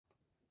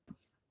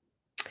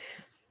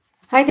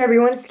Hi there,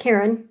 everyone. It's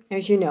Karen,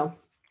 as you know.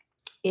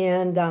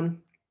 And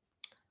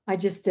I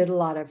just did a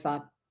lot of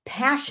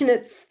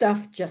passionate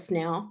stuff just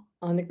now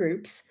on the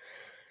groups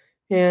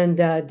and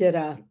did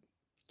a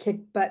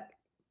kick butt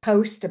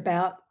post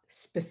about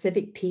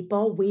specific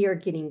people. We are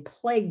getting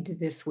plagued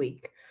this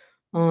week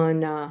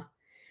on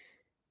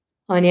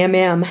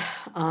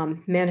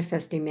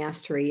Manifesting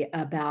Mastery,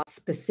 about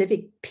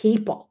specific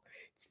people.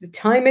 It's the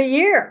time of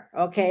year,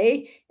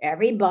 okay?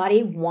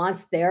 Everybody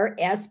wants their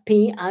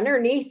SP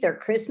underneath their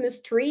Christmas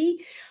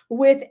tree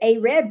with a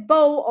red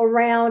bow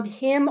around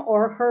him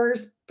or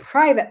her's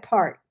private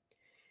part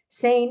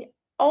saying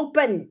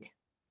open.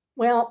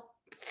 Well,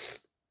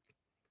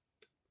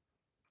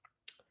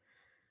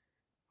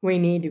 we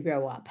need to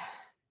grow up.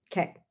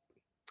 Okay.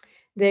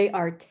 They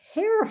are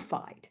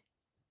terrified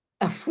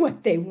of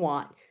what they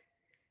want.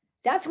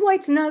 That's why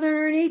it's not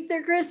underneath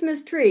their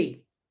Christmas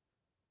tree.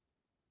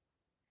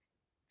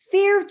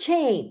 Fear of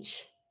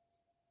change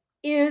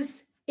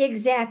is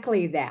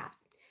exactly that.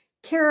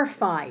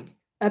 Terrified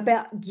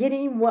about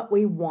getting what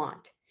we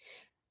want.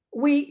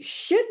 We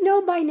should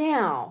know by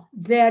now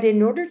that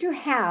in order to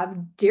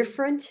have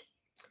different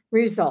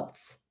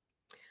results.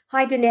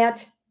 Hi,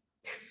 Danette.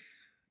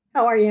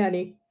 How are you,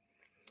 honey?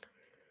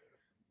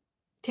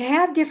 To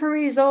have different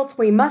results,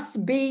 we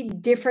must be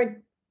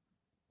different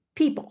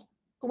people.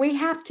 We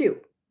have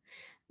to.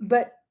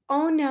 But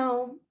oh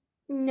no,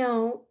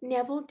 no,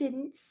 Neville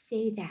didn't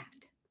say that.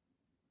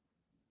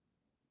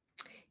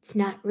 It's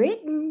not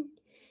written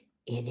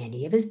in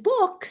any of his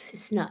books.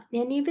 It's not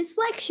in any of his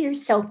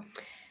lectures. So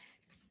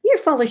you're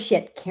full of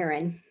shit,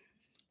 Karen.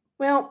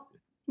 Well,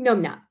 no,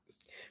 I'm not.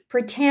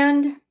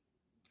 Pretend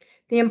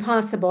the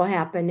impossible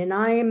happened, and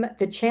I'm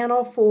the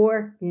channel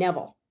for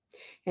Neville.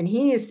 And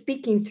he is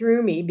speaking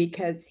through me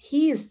because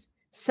he is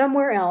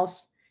somewhere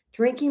else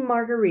drinking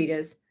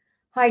margaritas.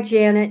 Hi,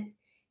 Janet.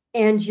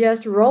 And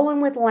just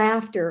rolling with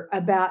laughter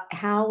about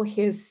how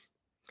his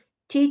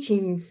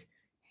teachings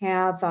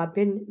have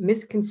been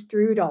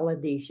misconstrued all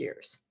of these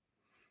years.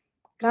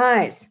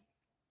 Guys,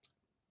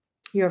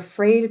 you're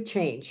afraid of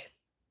change.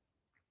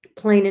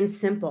 Plain and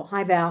simple.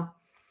 Hi, Val.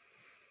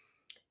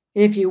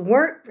 And if you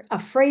weren't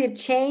afraid of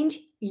change,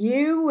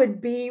 you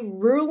would be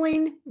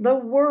ruling the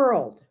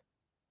world.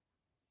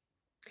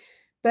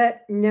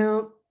 But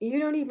no,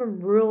 you don't even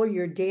rule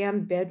your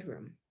damn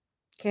bedroom.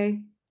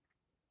 Okay?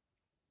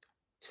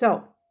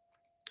 So,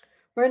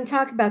 we're going to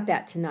talk about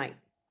that tonight.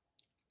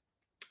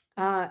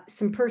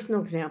 Some personal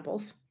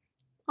examples,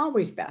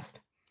 always best.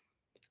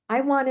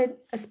 I wanted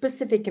a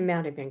specific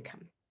amount of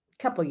income a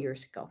couple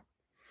years ago.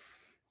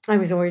 I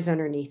was always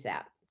underneath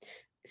that.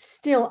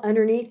 Still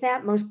underneath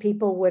that, most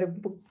people would have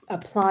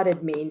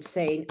applauded me and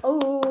saying,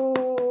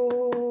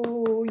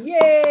 "Oh,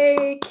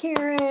 yay,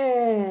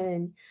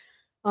 Karen."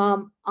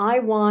 I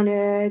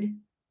wanted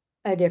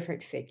a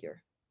different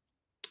figure,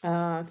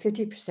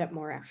 50%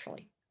 more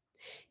actually.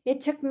 It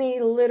took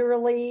me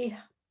literally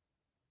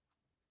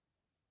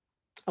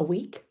a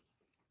week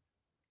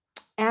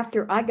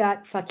after I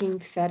got fucking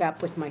fed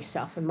up with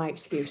myself and my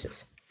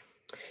excuses.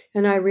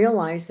 And I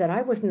realized that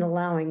I wasn't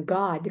allowing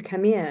God to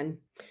come in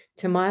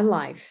to my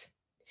life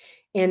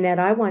and that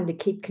I wanted to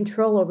keep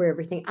control over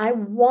everything. I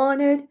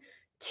wanted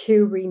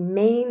to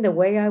remain the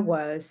way I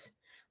was,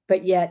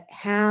 but yet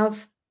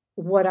have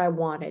what I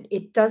wanted.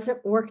 It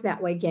doesn't work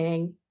that way,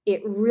 gang.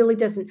 It really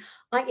doesn't.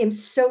 I am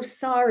so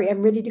sorry.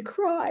 I'm ready to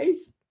cry.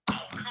 Oh,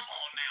 come on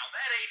now.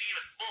 That ain't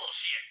even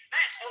bullshit.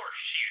 That's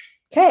horse shit.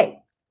 Okay.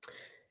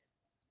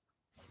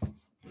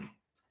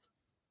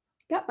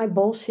 Got my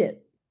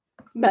bullshit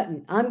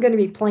button. I'm going to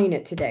be playing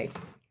it today.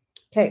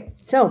 Okay.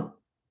 So,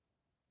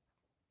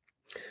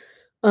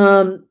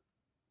 don't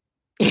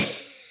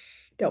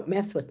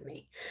mess with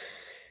me.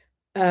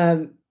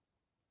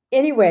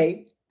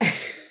 Anyway,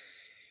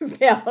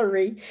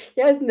 Valerie,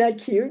 yeah, isn't that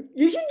cute?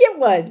 You should get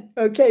one.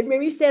 Okay,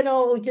 maybe Santa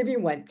will give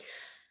you one.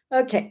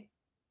 Okay,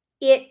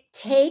 it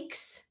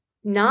takes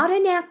not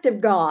an act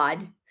of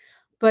God,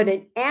 but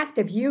an act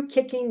of you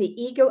kicking the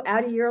ego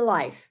out of your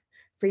life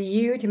for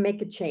you to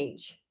make a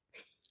change.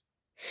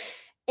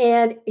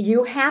 And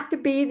you have to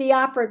be the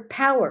operant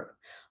power,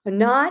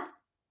 not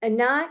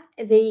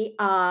the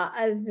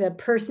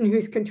person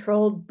who's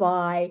controlled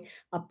by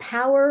a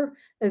power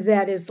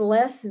that is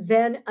less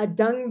than a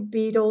dung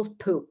beetle's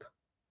poop.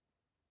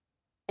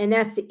 And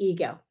that's the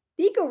ego.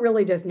 The ego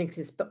really doesn't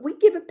exist, but we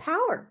give it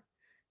power.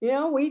 You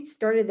know, we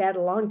started that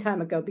a long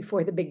time ago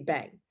before the Big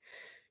Bang.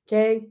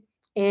 Okay.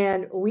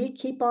 And we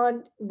keep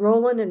on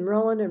rolling and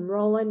rolling and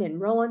rolling and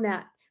rolling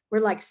that. We're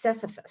like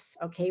Sisyphus.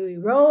 Okay. We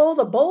roll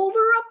the boulder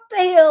up the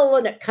hill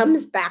and it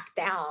comes back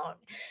down,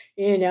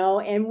 you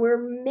know, and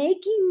we're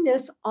making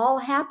this all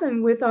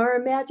happen with our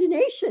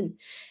imagination.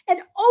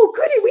 And oh,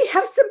 goody, we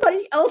have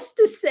somebody else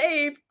to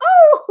save.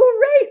 Oh,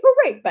 hooray,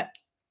 hooray. But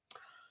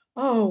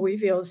oh, we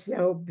feel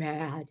so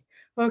bad.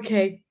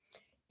 Okay.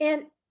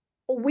 And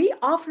we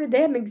offer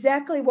them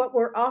exactly what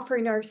we're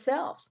offering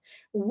ourselves.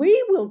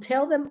 We will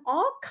tell them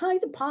all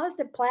kinds of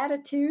positive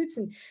platitudes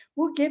and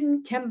we'll give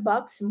them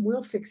 $10 and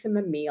we'll fix them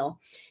a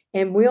meal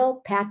and we'll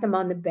pat them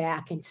on the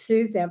back and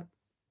soothe them.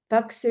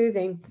 buck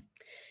soothing,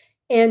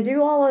 and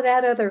do all of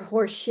that other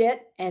horse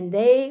shit, and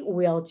they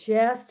will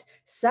just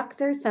suck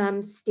their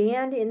thumbs,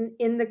 stand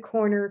in the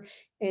corner,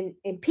 and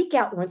peek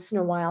out once in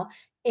a while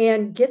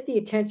and get the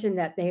attention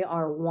that they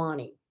are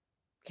wanting.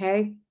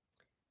 Okay?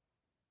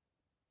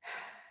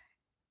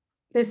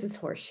 This is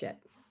horse shit.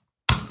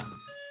 Warning,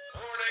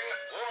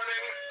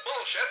 warning,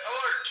 bullshit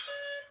alert.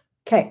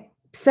 Okay,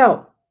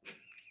 so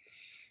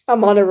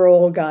I'm on a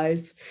roll,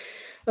 guys.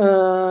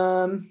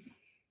 Why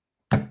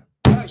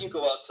don't you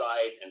go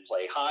outside and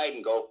play hide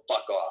and go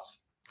fuck off?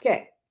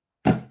 Okay.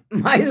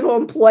 Might as well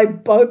employ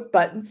both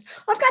buttons.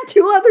 I've got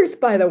two others,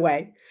 by the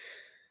way.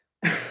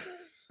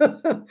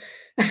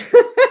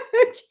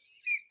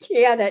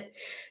 Janet,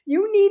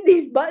 you need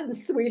these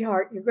buttons,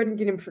 sweetheart. You're going to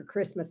get them for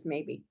Christmas,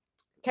 maybe.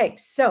 Okay,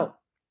 so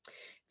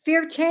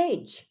fear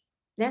change.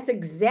 That's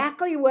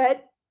exactly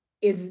what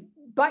is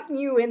butting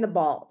you in the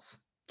balls.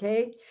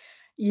 Okay.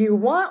 You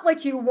want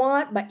what you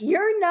want, but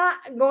you're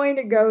not going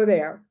to go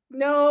there.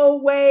 No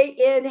way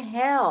in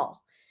hell.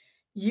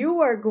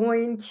 You are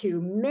going to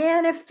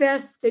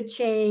manifest the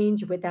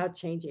change without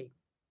changing.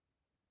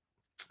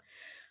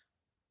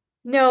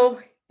 No,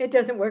 it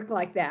doesn't work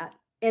like that.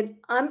 And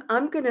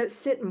I'm going to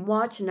sit and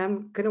watch, and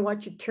I'm going to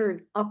watch you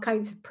turn all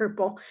kinds of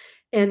purple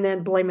and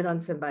then blame it on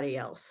somebody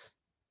else.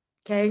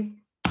 Okay?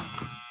 That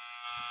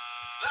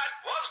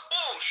was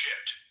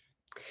bullshit.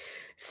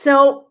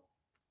 So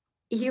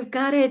you've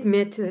got to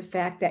admit to the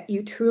fact that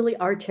you truly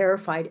are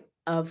terrified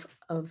of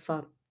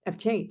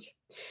change.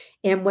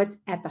 And what's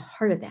at the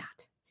heart of that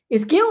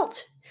is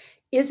guilt.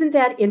 Isn't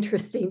that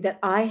interesting that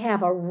I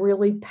have a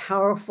really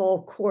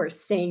powerful course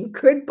saying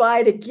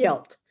goodbye to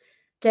guilt?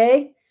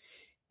 Okay.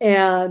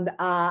 And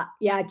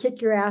yeah,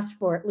 kick your ass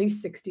for at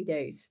least 60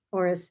 days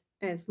or as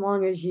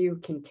long as you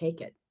can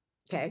take it.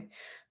 Okay.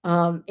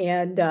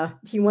 And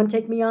if you want to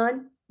take me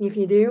on, if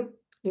you do,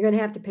 you're going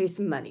to have to pay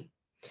some money.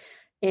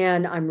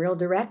 And I'm real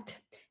direct.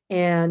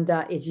 And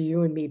it's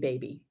you and me,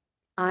 baby.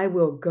 I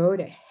will go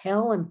to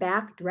hell and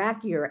back,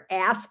 drag your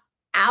ass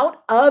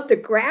out of the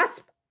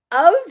grasp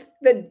of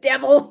the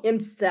devil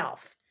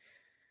himself.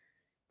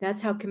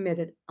 That's how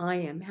committed I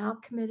am. How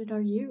committed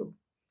are you?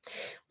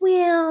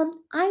 Well,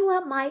 I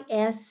want my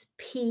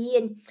SP,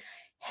 and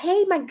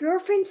hey, my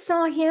girlfriend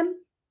saw him.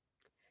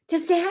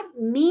 Does that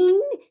mean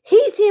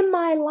he's in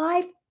my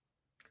life?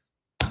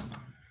 Bullshit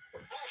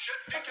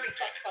detected.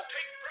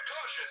 Take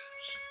precautions.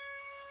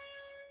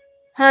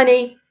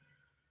 Honey,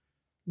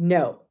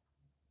 no.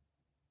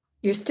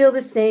 You're still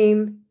the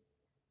same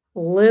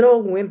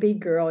little wimpy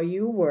girl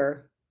you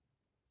were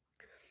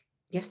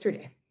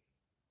yesterday.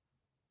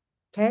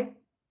 Okay?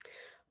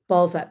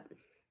 Balls up.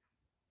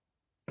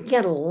 You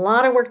got a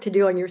lot of work to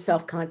do on your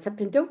self-concept,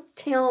 and don't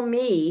tell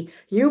me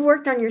you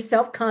worked on your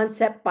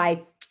self-concept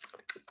by,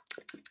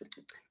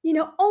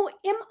 oh,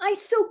 am I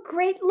so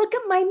great? Look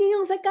at my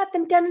nails. I got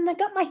them done, and I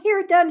got my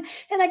hair done,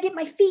 and I get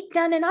my feet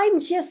done, and I'm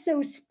just so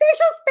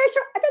special,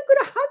 and I'm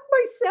going to hug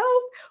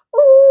myself.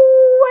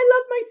 Oh, I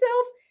love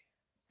myself.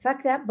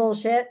 Fuck that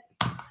bullshit.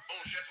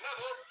 Bullshit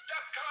level,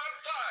 DEFCON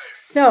 5.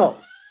 So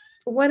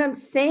what I'm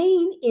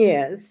saying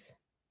is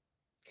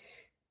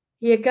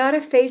you got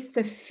to face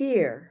the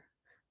fear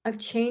of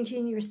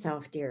changing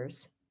yourself,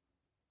 dears.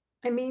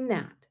 I mean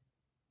that.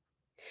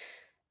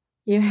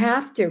 You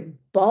have to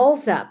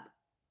balls up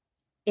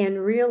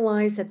and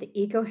realize that the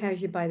ego has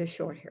you by the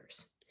short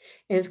hairs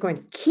and is going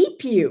to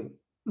keep you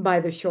by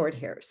the short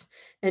hairs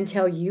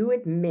until you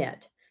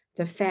admit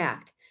the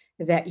fact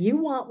that you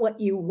want what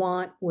you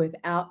want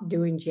without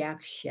doing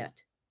jack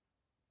shit.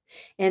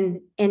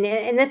 And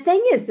the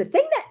thing is, the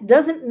thing that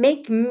doesn't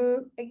make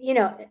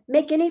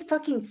any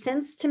fucking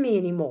sense to me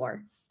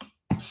anymore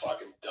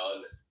Fucking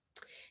done.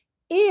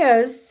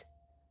 is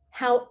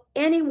how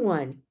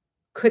anyone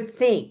could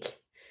think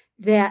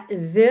that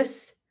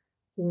this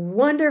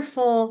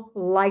wonderful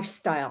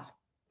lifestyle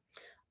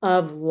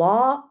of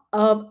law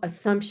of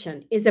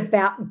assumption is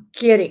about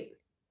getting.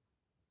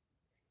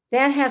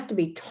 That has to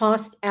be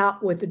tossed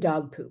out with the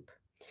dog poop.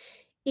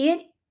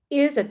 It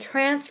is a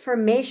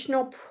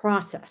transformational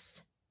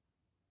process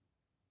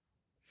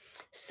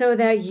so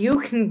that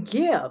you can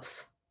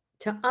give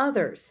to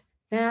others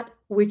that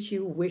which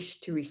you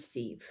wish to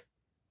receive.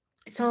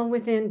 It's all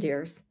within,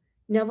 dears.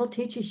 Neville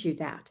teaches you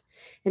that.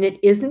 And it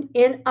isn't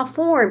in a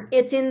form,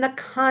 it's in the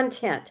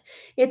content.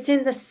 It's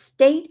in the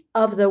state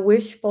of the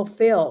wish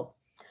fulfilled.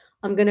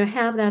 I'm going to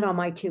have that on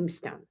my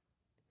tombstone.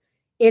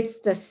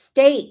 It's the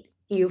state,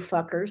 you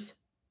fuckers.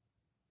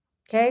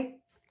 Okay?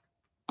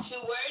 2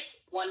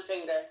 words, 1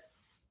 finger.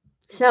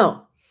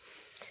 So,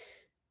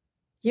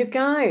 you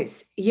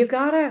guys, you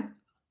gotta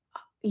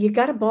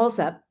balls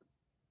up.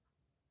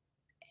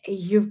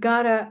 You've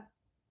got to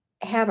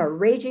have a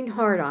raging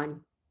heart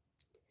on,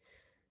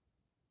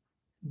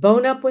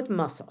 bone up with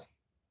muscle.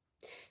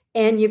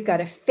 And you've got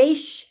to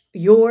face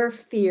your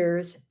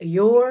fears,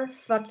 your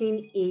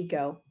fucking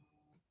ego.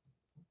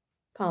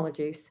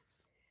 Apologies.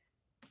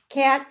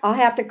 Kat, I'll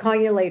have to call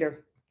you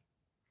later.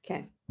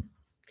 Okay.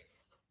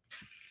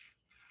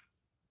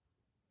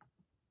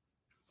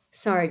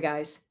 Sorry,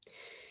 guys.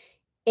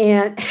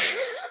 And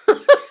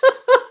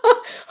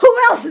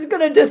else is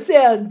going to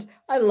descend.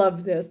 I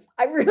love this.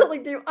 I really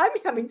do. I'm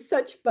having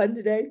such fun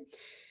today.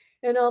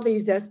 And all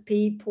these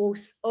SP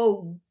posts.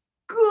 Oh,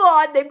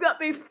 God, they've got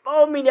me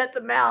foaming at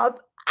the mouth.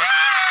 Ah!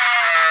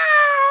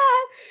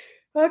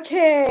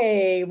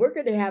 Okay, we're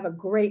going to have a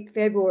great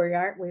February,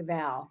 aren't we,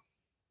 Val?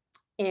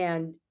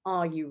 And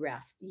all you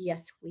rest.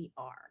 Yes, we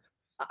are.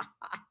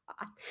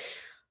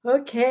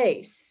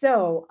 Okay,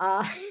 so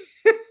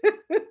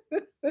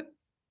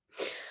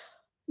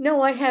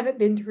no, I haven't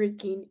been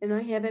drinking and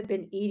I haven't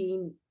been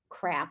eating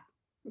crap.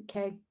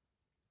 Okay.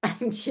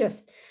 I'm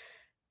just,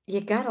 you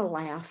gotta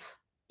laugh.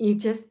 You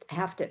just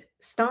have to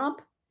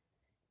stomp,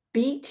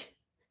 beat,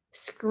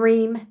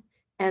 scream,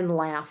 and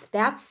laugh.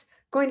 That's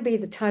going to be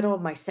the title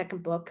of my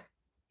second book.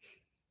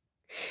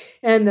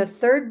 And the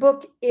third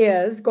book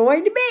is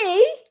going to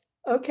be,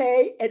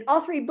 okay, and all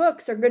three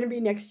books are going to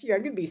be next year.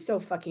 I'm going to be so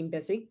fucking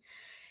busy.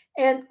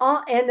 And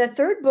the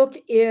third book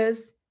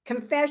is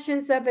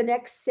Confessions of an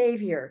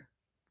Ex-Savior.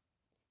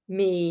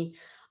 Me.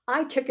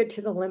 I took it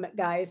to the limit,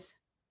 guys.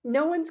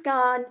 No one's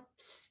gone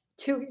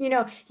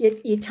to,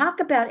 you talk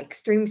about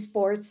extreme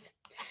sports.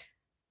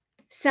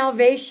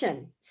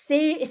 Salvation.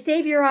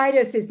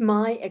 Savioritis is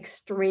my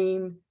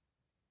extreme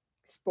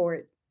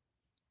sport.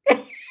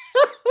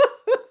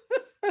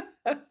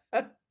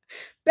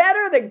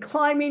 Better than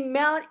climbing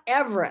Mount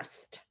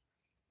Everest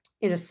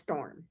in a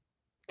storm.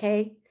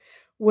 Okay.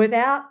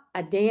 Without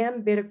a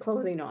damn bit of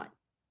clothing on.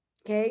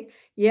 Okay.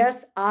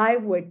 Yes, I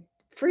would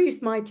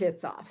freeze my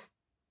tits off.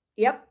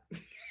 Yep.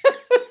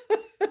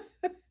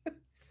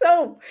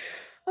 So,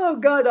 oh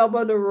God, I'm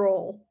on a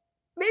roll.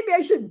 Maybe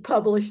I should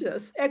publish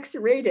this.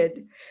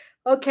 X-rated.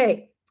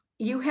 Okay.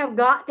 You have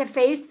got to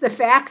face the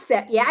facts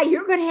that, yeah,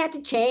 you're going to have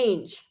to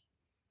change.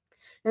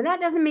 And that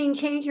doesn't mean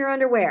change your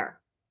underwear.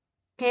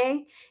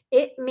 Okay.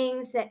 It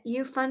means that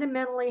you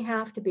fundamentally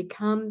have to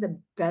become the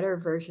better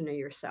version of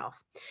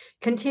yourself.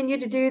 Continue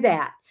to do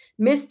that.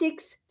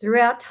 Mystics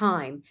throughout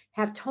time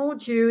have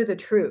told you the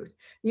truth.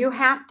 You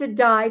have to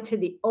die to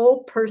the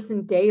old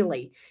person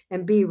daily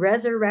and be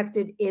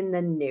resurrected in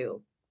the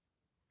new.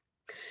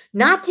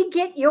 Not to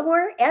get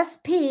your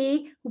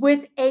SP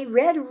with a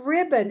red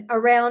ribbon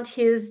around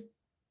his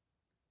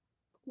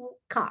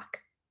cock.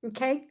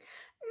 Okay.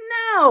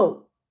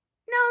 No.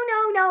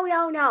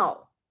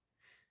 No.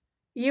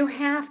 You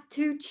have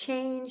to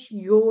change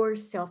your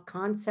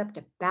self-concept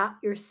about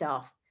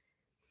yourself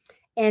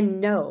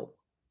and know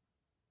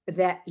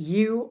that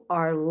you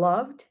are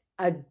loved,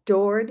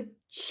 adored,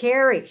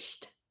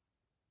 cherished,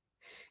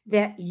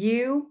 that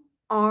you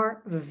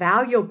are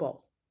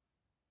valuable,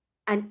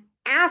 an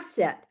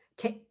asset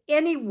to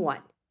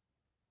anyone.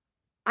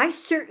 I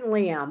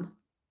certainly am.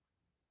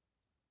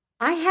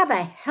 I have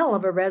a hell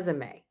of a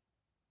resume,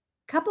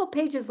 couple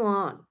pages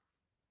long.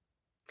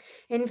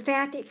 In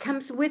fact, it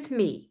comes with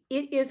me.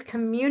 It is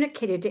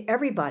communicated to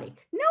everybody.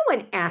 No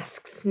one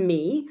asks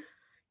me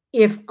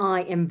if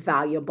I am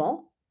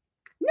valuable.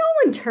 No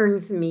one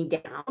turns me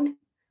down.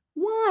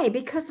 Why?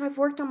 Because I've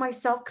worked on my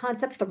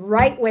self-concept the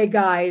right way,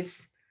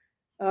 guys.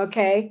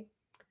 Okay?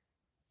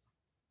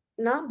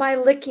 Not by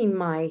licking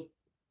my...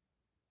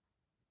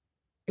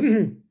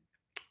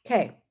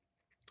 Okay.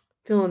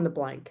 Fill in the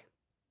blank.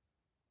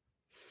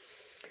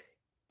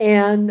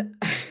 And...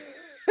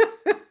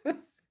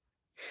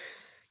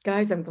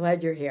 Guys, I'm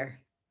glad you're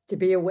here to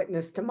be a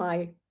witness to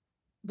my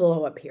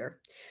blow up here.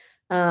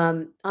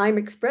 I'm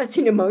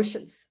expressing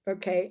emotions,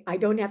 okay? I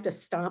don't have to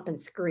stomp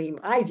and scream.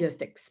 I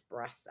just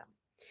express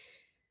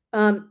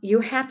them. You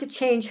have to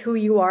change who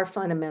you are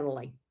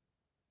fundamentally.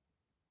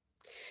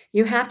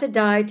 You have to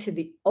die to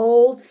the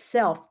old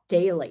self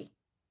daily.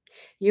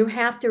 You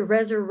have to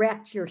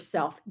resurrect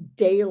yourself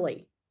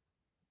daily.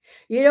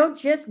 You don't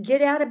just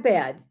get out of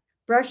bed,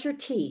 brush your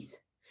teeth,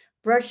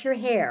 brush your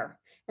hair,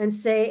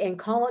 and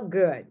call it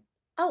good.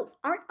 Oh,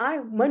 aren't I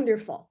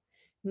wonderful?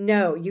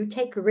 No, you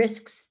take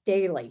risks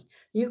daily.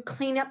 You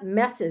clean up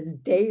messes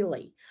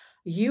daily.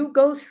 You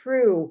go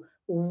through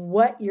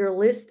what your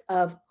list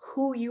of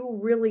who you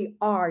really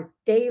are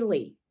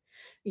daily.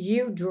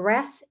 You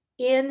dress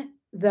in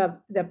the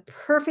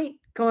perfect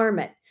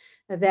garment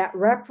that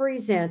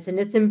represents, and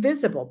it's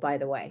invisible, by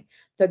the way,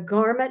 the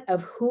garment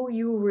of who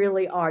you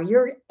really are,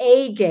 your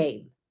A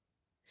game.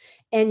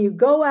 And you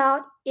go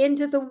out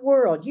into the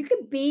world. You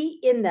could be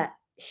in the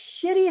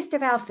shittiest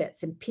of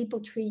outfits and people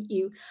treat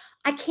you,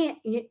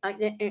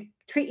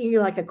 treat you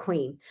like a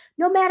queen.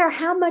 No matter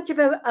how much of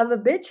a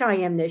bitch I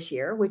am this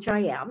year, which I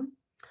am,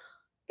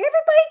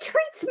 everybody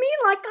treats me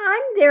like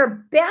I'm their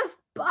best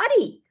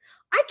buddy.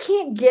 I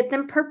can't get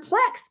them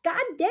perplexed.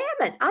 God damn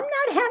it. I'm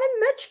not having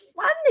much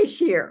fun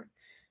this year.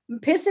 I'm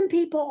pissing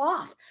people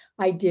off.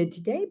 I did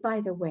today,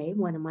 by the way,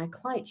 one of my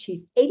clients,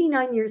 she's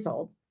 89 years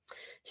old.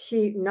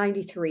 She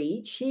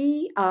 93.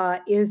 She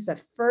is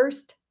the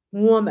first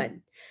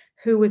woman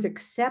who was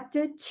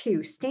accepted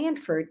to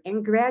Stanford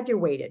and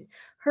graduated.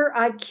 Her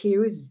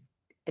IQ is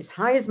as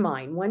high as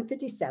mine,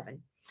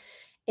 157.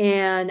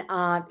 And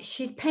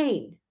she's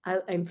pain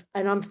and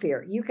I'm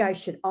fear. You guys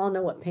should all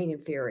know what pain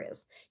and fear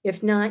is.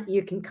 If not,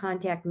 you can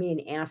contact me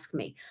and ask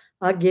me.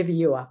 I'll give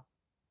you a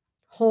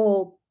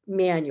whole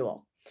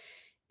manual.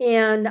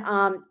 And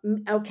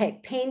okay,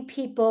 pain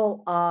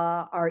people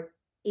are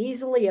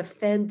easily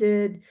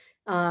offended.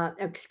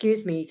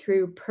 Excuse me,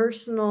 through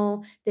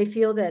personal. They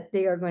feel that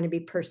they are going to be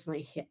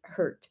personally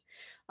hurt.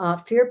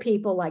 Fear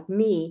people like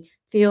me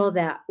feel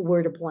that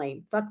we're to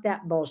blame. Fuck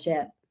that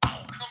bullshit. Oh, come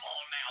on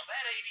now.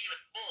 That ain't even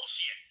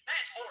bullshit.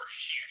 That's horse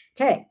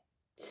shit. Okay,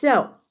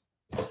 so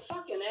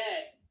Fucking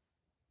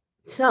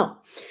A. So,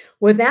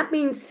 with that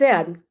being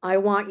said, I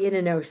want you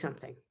to know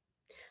something.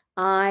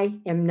 I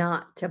am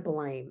not to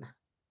blame.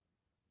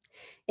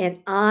 And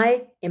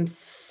I am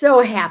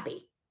so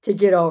happy to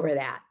get over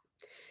that.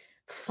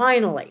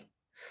 Finally,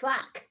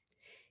 fuck.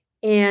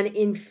 And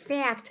in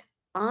fact,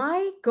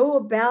 I go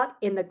about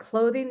in the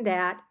clothing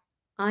that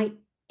I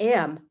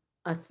am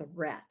a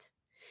threat.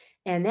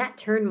 And that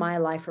turned my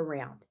life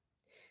around.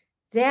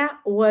 That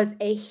was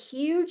a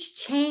huge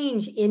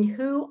change in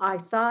who I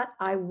thought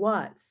I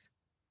was.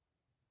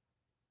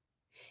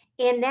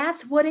 And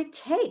that's what it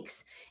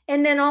takes.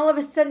 And then all of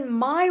a sudden,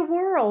 my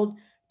world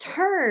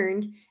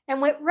turned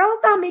and went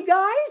rogue on me,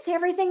 guys.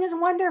 Everything is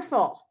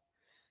wonderful.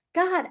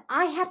 God,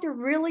 I have to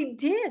really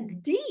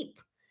dig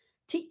deep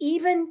to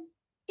even,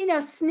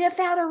 sniff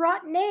out a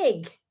rotten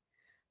egg.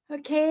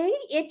 Okay.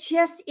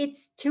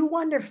 It's too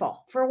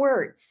wonderful for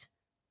words.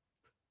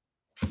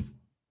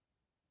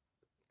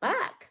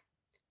 Fuck.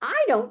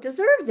 I don't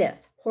deserve this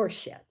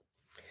horseshit.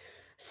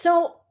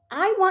 So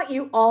I want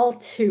you all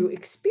to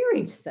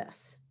experience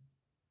this.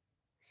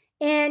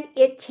 And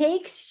it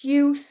takes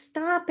you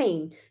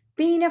stopping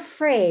being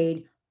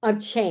afraid of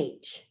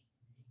change.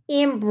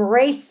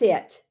 Embrace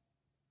it.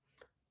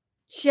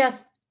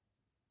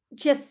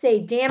 Just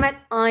say, damn it,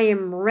 I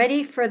am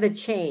ready for the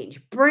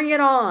change. Bring it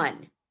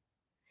on.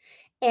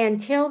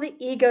 And tell the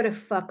ego to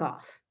fuck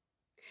off.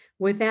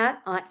 With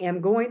that, I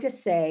am going to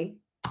say,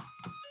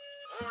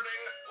 Warning,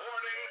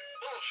 warning,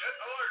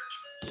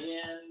 bullshit alert.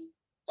 And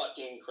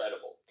fucking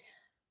incredible.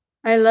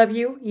 I love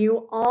you.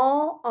 You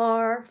all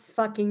are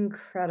fucking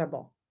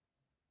credible.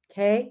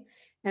 Okay?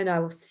 And I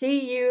will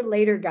see you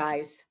later,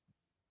 guys.